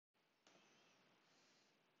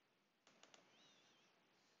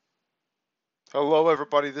Hello,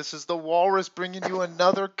 everybody. This is the Walrus bringing you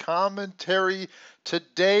another commentary.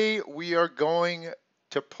 Today, we are going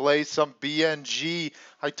to play some BnG.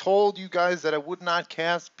 I told you guys that I would not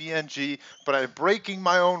cast BnG, but I'm breaking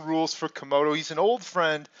my own rules for Komito. He's an old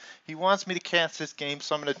friend. He wants me to cast this game,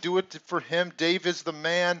 so I'm going to do it for him. Dave is the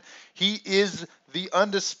man. He is the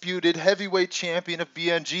undisputed heavyweight champion of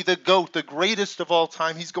BnG, the GOAT, the greatest of all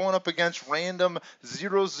time. He's going up against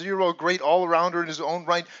Random00, a great all-arounder in his own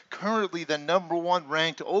right, currently the #1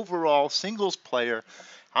 ranked overall singles player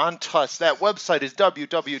on TUS. That website is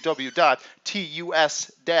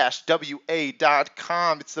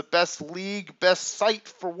www.tus-wa.com. It's the best league, best site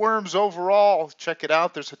for worms overall. Check it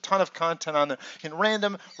out. There's a ton of content on there. And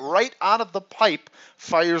Random, right out of the pipe,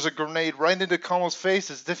 fires a grenade right into Como's face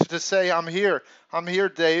as if to say, I'm here. I'm here,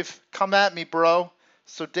 Dave. Come at me, bro.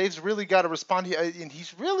 So Dave's really got to respond here, and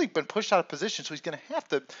he's really been pushed out of position, so he's going to have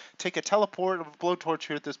to take a teleport of a blowtorch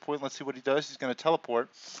here at this point. Let's see what he does. He's going to teleport.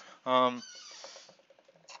 I'm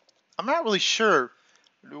not really sure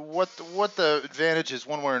what the advantage is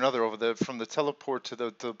one way or another over from the teleport to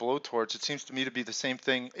the blowtorch. It seems to me to be the same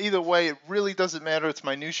thing. Either way, it really doesn't matter. It's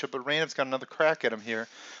minutia, but Random's got another crack at him here.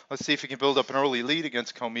 Let's see if he can build up an early lead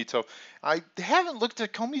against Komito. I haven't looked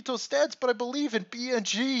at Komito's stats, but I believe in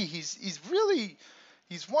BnG he's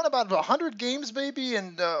won about 100 games maybe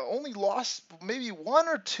and only lost maybe one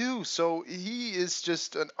or two. So he is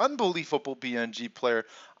just an unbelievable BnG player.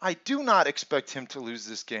 I do not expect him to lose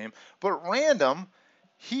this game. But Random,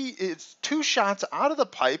 he is 2 shots out of the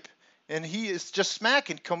pipe, and he is just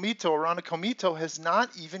smacking Komito around. Komito has not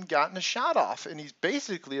even gotten a shot off, and he's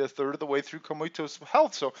basically a third of the way through Komito's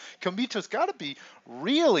health. So Komito's got to be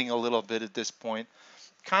reeling a little bit at this point,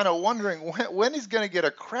 kind of wondering when he's going to get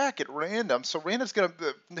a crack at Random. So Random's going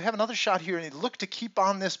to have another shot here, and he look to keep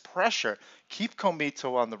on this pressure, keep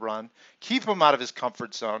Komito on the run, keep him out of his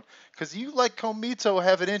comfort zone. Because you let Komito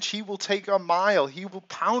have an inch, he will take a mile. He will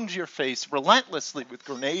pound your face relentlessly with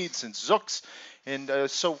grenades and zooks. And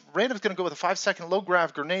so Random's going to go with a 5-second low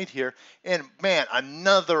grav grenade here. And man,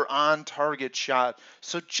 another on target shot.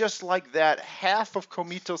 So just like that, half of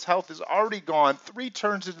Komito's health is already gone 3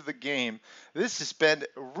 turns into the game. This has been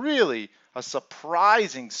really a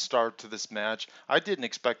surprising start to this match. I didn't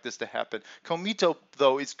expect this to happen. Komito,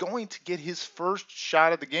 though, is going to get his first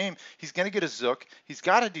shot of the game. He's going to get a zook. He's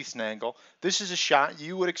got a decent angle. This is a shot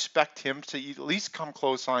you would expect him to at least come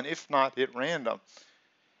close on, if not hit Random.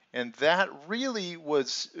 And that really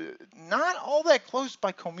was not all that close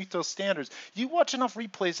by Komito's standards. You watch enough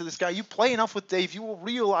replays of this guy, you play enough with Dave, you will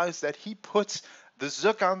realize that he puts the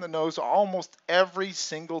zook on the nose almost every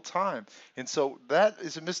single time. And so that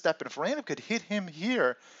is a misstep. And if Random could hit him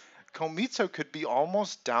here, Komito could be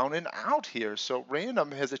almost down and out here. So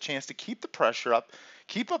Random has a chance to keep the pressure up,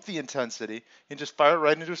 keep up the intensity, and just fire it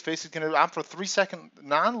right into his face. He's going to opt for a 3-second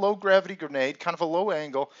non-low gravity grenade, kind of a low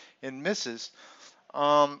angle, and misses.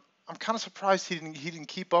 I'm kind of surprised he didn't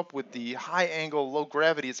keep up with the high angle, low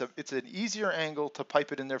gravity. It's an easier angle to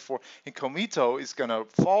pipe it in there for. And Komito is going to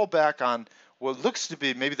fall back on what looks to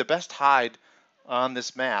be maybe the best hide on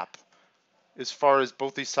this map as far as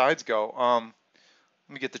both these sides go. Let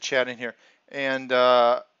me get the chat in here. And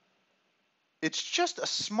it's just a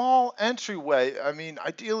small entryway. I mean,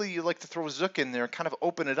 ideally you like to throw a zook in there and kind of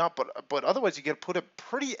open it up, but otherwise you got to put a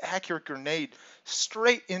pretty accurate grenade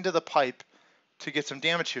straight into the pipe to get some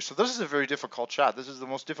damage here. So this is a very difficult shot. This is the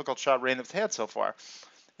most difficult shot Random's had so far.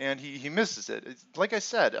 And he misses it. Like I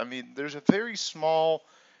said, I mean, there's a very small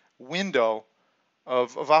window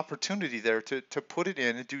of opportunity there to put it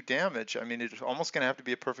in and do damage. I mean, it's almost going to have to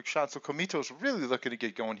be a perfect shot. So Komito's really looking to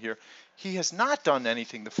get going here. He has not done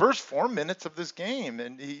anything the first 4 minutes of this game,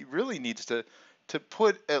 and he really needs to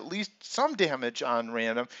put at least some damage on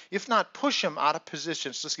Random, if not push him out of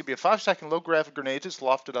position. So this could be a 5-second low gravity grenade, just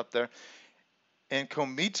lofted up there. And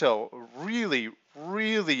Komito really,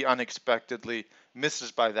 really unexpectedly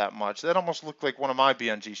misses by that much. That almost looked like one of my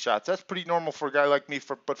BnG shots. That's pretty normal for a guy like me,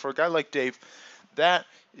 but for a guy like Dave, that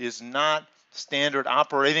is not standard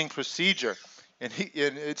operating procedure. And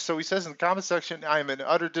so he says in the comment section, I am in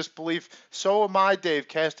utter disbelief. So am I, Dave,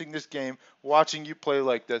 casting this game, watching you play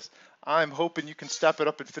like this. I'm hoping you can step it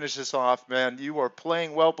up and finish this off, man. You are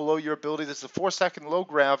playing well below your ability. This is a 4-second low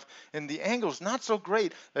grav, and the angle's not so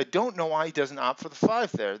great. I don't know why he doesn't opt for the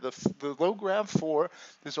 5 there. The low grav 4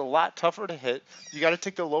 is a lot tougher to hit. You got to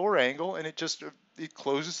take the lower angle, and it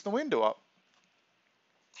closes the window up.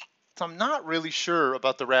 So I'm not really sure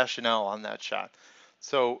about the rationale on that shot.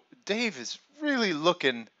 So Dave is really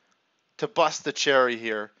looking to bust the cherry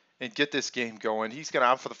here and get this game going. He's going to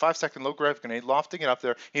opt for the 5-second low gravity grenade, lofting it up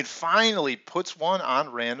there, and finally puts one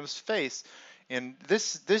on Random's face. And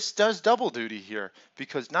this does double duty here,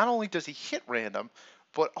 because not only does he hit Random,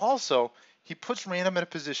 but also he puts Random in a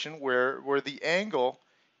position where the angle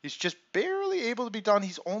is just barely able to be done.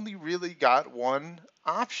 He's only really got one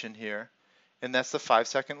option here, and that's the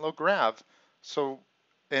 5-second low grab. So,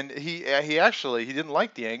 and he actually, he didn't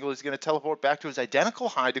like the angle. He's going to teleport back to his identical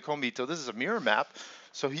hide to Komito. This is a mirror map,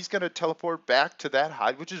 so he's going to teleport back to that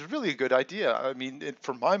hide, which is really a good idea. I mean,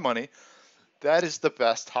 for my money, that is the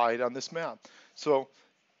best hide on this map. So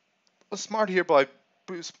a smart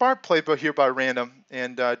play here by Random,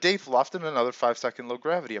 and Dave Lofton, another 5-second low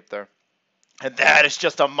gravity up there. And that is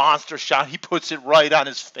just a monster shot. He puts it right on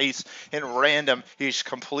his face. And Random, he's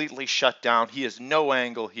completely shut down. He has no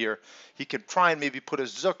angle here. He can try and maybe put a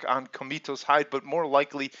Zook on Komito's hide, but more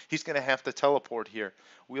likely he's going to have to teleport here.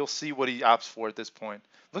 We'll see what he opts for at this point.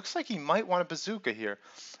 Looks like he might want a bazooka here.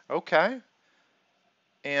 Okay.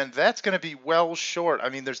 And that's going to be well short. I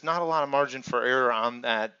mean, there's not a lot of margin for error on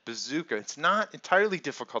that bazooka. It's not entirely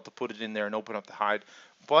difficult to put it in there and open up the hide,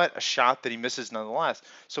 but a shot that he misses nonetheless.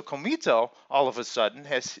 So Komito, all of a sudden,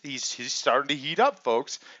 he's starting to heat up,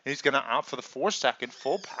 folks. And he's going to opt for the 4-second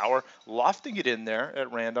full power, lofting it in there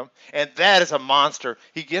at Random. And that is a monster.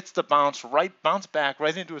 He gets the bounce back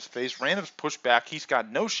right into his face. Random's pushed back. He's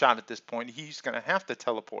got no shot at this point. He's going to have to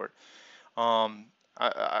teleport. He's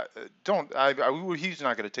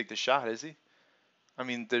not going to take the shot, is he? I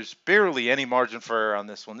mean, there's barely any margin for error on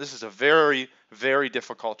this one. This is a very, very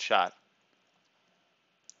difficult shot,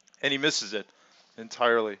 and he misses it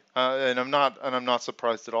entirely. And I'm not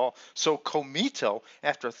surprised at all. So Komito,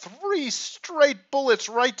 after 3 straight bullets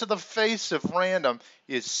right to the face of Random,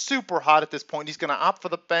 is super hot at this point. He's going to opt for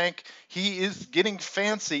the bank. He is getting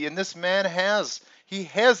fancy, and this man has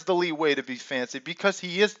the leeway to be fancy because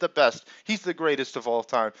he is the best. He's the greatest of all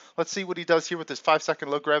time. Let's see what he does here with his 5-second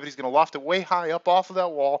low gravity. He's going to loft it way high up off of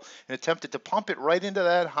that wall and attempted to pump it right into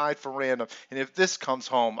that hide for Random. And if this comes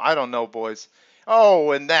home, I don't know, boys.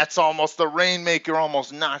 Oh, and that's almost the Rainmaker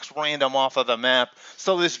almost knocks Random off of the map.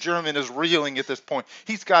 So this German is reeling at this point.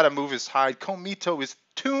 He's got to move his hide. Komito is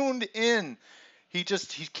tuned in. He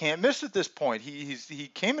can't miss at this point. He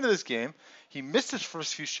came into this game. He missed his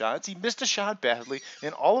first few shots. He missed a shot badly,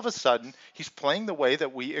 and all of a sudden, he's playing the way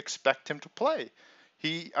that we expect him to play.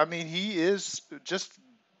 He is just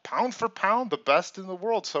pound for pound the best in the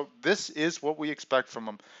world. So this is what we expect from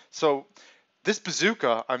him. So this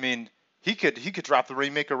bazooka, I mean, he could drop the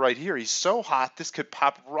Rainmaker right here. He's so hot, this could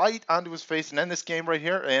pop right onto his face and end this game right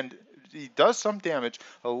here. And he does some damage,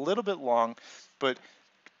 a little bit long, but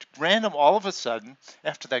Random, all of a sudden,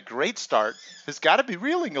 after that great start, has got to be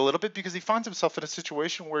reeling a little bit because he finds himself in a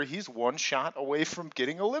situation where he's one shot away from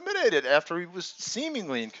getting eliminated after he was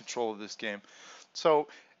seemingly in control of this game. So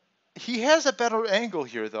he has a better angle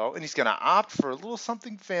here, though, and he's going to opt for a little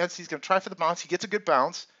something fancy. He's going to try for the bounce. He gets a good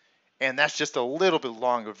bounce, and that's just a little bit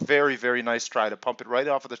long. A very, very nice try to pump it right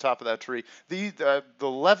off of the top of that tree. The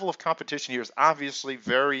level of competition here is obviously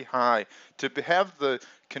very high. To have the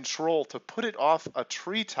control to put it off a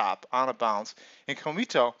treetop on a bounce, and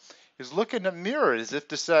Komito is looking to mirror it as if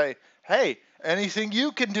to say, hey, anything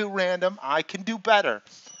you can do, Random, I can do better.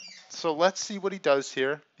 So let's see what he does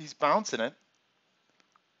here. He's bouncing it.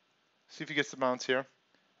 See if he gets the bounce here.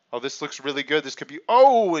 Oh, this looks really good. This could be,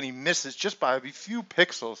 oh, and he misses just by a few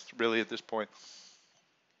pixels, really, at this point.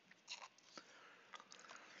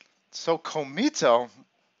 So Komito,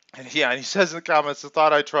 and he says in the comments, I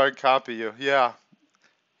thought I'd try and copy you. Yeah.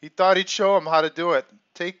 He thought he'd show him how to do it.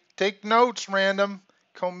 Take notes, Random.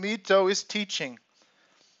 Komito is teaching.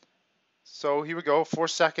 So here we go,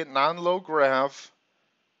 4-second non-low grav.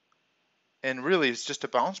 And really, it's just a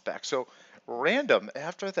bounce back. So Random,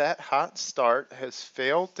 after that hot start, has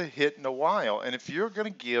failed to hit in a while. And if you're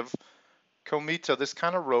going to give Komito this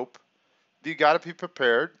kind of rope, you got to be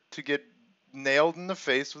prepared to get nailed in the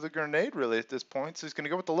face with a grenade, really, at this point. So he's going to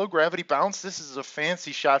go with the low gravity bounce. This is a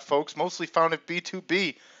fancy shot, folks, mostly found at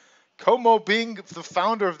B2B. Como being the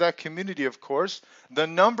founder of that community, of course, the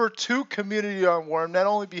 #2 community on Worm, not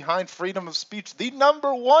only behind freedom of speech, the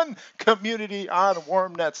 #1 community on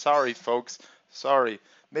WormNet. Sorry, folks. Sorry.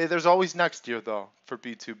 There's always next year, though, for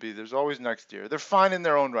B2B. There's always next year. They're fine in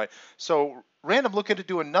their own right. So Random looking to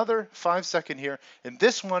do another 5-second here, and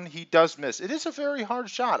this one he does miss. It is a very hard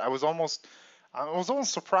shot. I was almost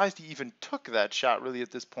surprised he even took that shot, really, at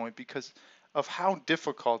this point, because of how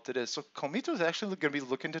difficult it is. So Komito is actually going to be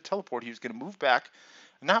looking to teleport. He's going to move back,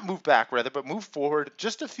 not move back rather, but move forward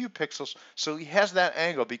just a few pixels so he has that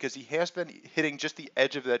angle because he has been hitting just the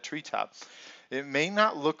edge of that treetop. It may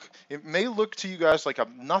look to you guys like a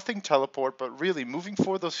nothing teleport, but really moving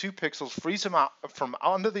forward those few pixels frees him out from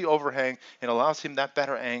under the overhang and allows him that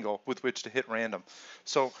better angle with which to hit Random.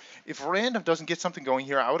 So if Random doesn't get something going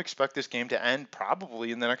here, I would expect this game to end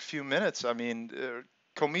probably in the next few minutes. I mean,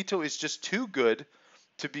 Komito is just too good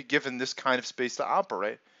to be given this kind of space to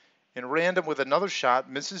operate. And Random with another shot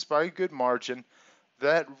misses by a good margin.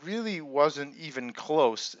 That really wasn't even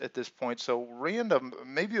close at this point. So Random,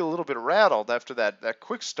 maybe a little bit rattled after that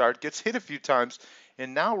quick start, gets hit a few times,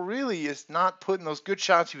 and now really is not putting those good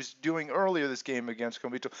shots he was doing earlier this game against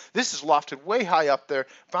Komito. This is lofted way high up there,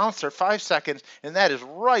 bouncer 5 seconds, and that is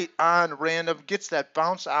right on Random. Gets that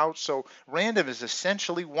bounce out. So Random is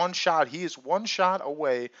essentially one shot. He is one shot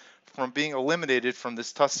away from being eliminated from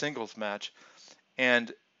this TUS singles match.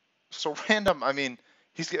 And so Random, I mean,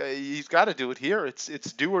 he's got to do it here. It's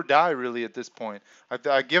do or die really at this point.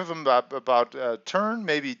 I give him about a turn,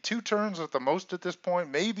 maybe 2 turns at the most at this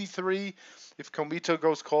point, maybe 3 if Komito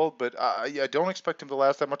goes cold. But I don't expect him to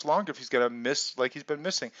last that much longer if he's gonna miss like he's been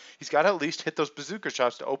missing. He's got to at least hit those bazooka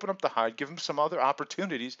shots to open up the hide, give him some other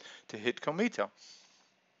opportunities to hit Komito.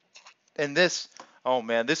 And this, oh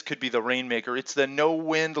man, this could be the rainmaker. It's the no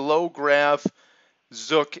wind, low grav.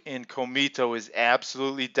 Zook and Komito is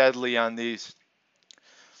absolutely deadly on these.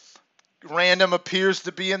 Random appears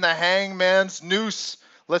to be in the hangman's noose.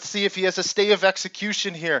 Let's see if he has a stay of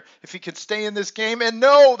execution here. If he can stay in this game. And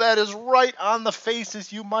no, that is right on the face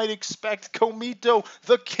as you might expect. Komito,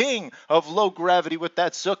 the king of low gravity with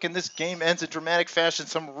that Zook. And this game ends in dramatic fashion.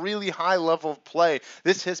 Some really high level of play.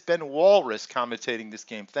 This has been Walrus commentating this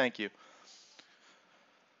game. Thank you.